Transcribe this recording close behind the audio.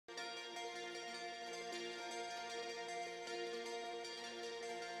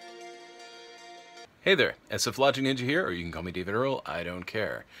Hey there, sflogicninja here, or you can call me David Earl, I don't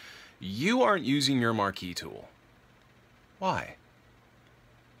care. You aren't using your Marquee tool. Why?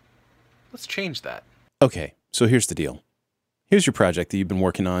 Let's change that. Okay, so here's the deal. Here's your project that you've been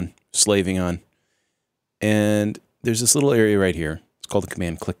working on, slaving on, and there's this little area right here. It's called the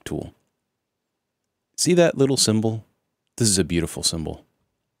command click tool. See that little symbol? This is a beautiful symbol.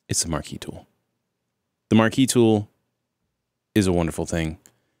 It's the Marquee tool. The Marquee tool is a wonderful thing,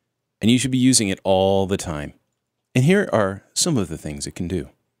 and you should be using it all the time. And here are some of the things it can do.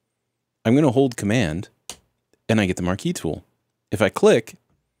 I'm going to hold command, and I get the Marquee tool. If I click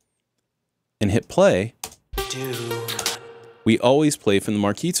and hit play, we always play from the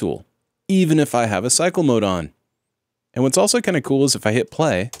Marquee tool, even if I have a cycle mode on. And what's also kind of cool is if I hit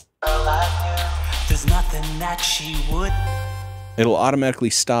play, there's nothing that she would. It'll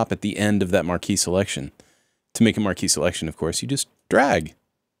automatically stop at the end of that Marquee selection. To make a Marquee selection, of course, you just drag.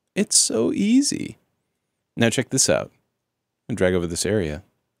 It's so easy. Now check this out. And drag over this area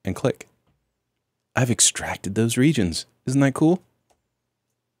and click. I've extracted those regions. Isn't that cool?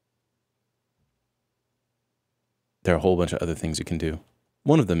 There are a whole bunch of other things you can do.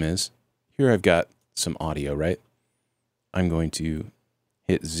 One of them is, here I've got some audio, right? I'm going to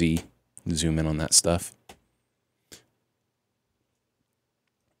hit Z, zoom in on that stuff,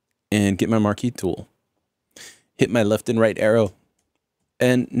 and get my Marquee tool. Hit my left and right arrow,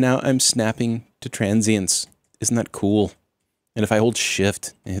 and now I'm snapping to transients. Isn't that cool? And if I hold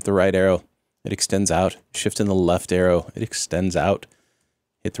shift and hit the right arrow, it extends out. Shift and the left arrow, it extends out.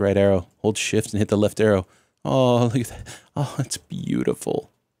 Hit the right arrow, hold shift and hit the left arrow. Oh, look at that. Oh, it's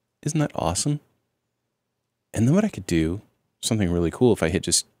beautiful. Isn't that awesome? And then what I could do, something really cool, if I hit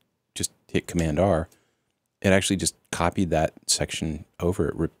just hit Command R, it actually just copied that section over.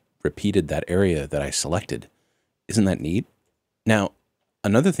 It repeated that area that I selected. Isn't that neat? Now,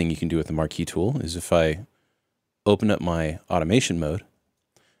 another thing you can do with the Marquee tool is if I open up my automation mode,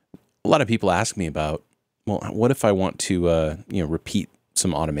 a lot of people ask me about, well, what if I want to repeat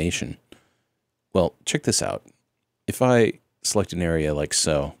some automation? Well, check this out. If I select an area like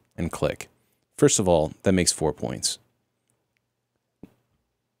so and click, first of all, that makes 4 points.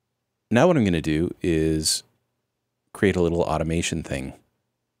 Now what I'm going to do is create a little automation thing.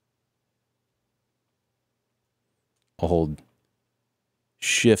 I'll hold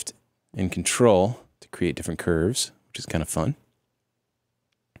shift and control to create different curves, which is kind of fun.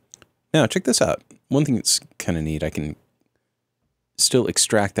 Now check this out. One thing that's kind of neat, I can still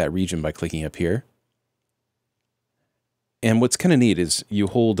extract that region by clicking up here. And what's kind of neat is you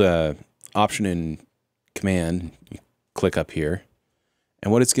hold Option and Command, you click up here,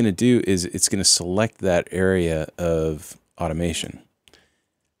 and what it's going to do is it's going to select that area of automation.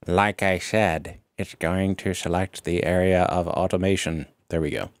 Like I said, it's going to select the area of automation. There we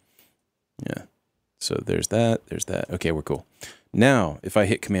go. Yeah. So there's that, there's that. Okay, we're cool. Now, if I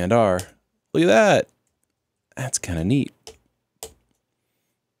hit Command R, look at that. That's kind of neat.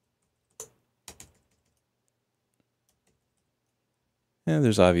 Yeah,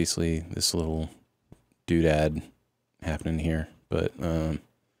 there's obviously this little doodad happening here, but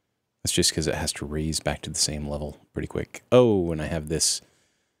that's just because it has to raise back to the same level pretty quick. Oh, and I have this.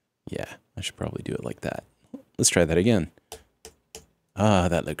 Yeah, I should probably do it like that. Let's try that again. Ah,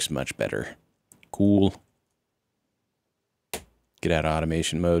 that looks much better. Cool. Get out of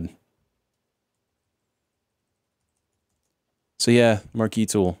automation mode. So yeah, Marquee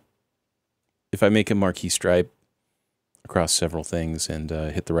tool. If I make a Marquee stripe across several things and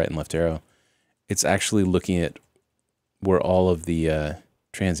hit the right and left arrow, it's actually looking at where all of the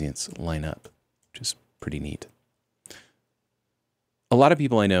transients line up, which is pretty neat. A lot of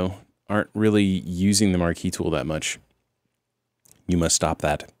people I know aren't really using the Marquee tool that much. You must stop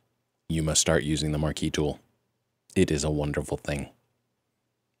that. You must start using the Marquee tool. It is a wonderful thing.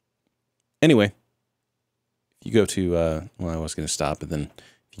 Anyway, if you go to, well, I was going to stop, but then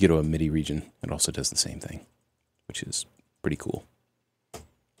if you go to a MIDI region, it also does the same thing, which is pretty cool.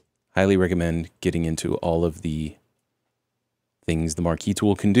 Highly recommend getting into all of the things the Marquee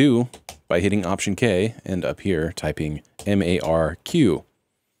tool can do by hitting Option K and up here typing MARQ.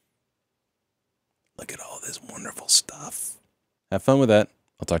 Look at all this wonderful stuff. Have fun with that.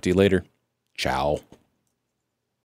 I'll talk to you later. Ciao.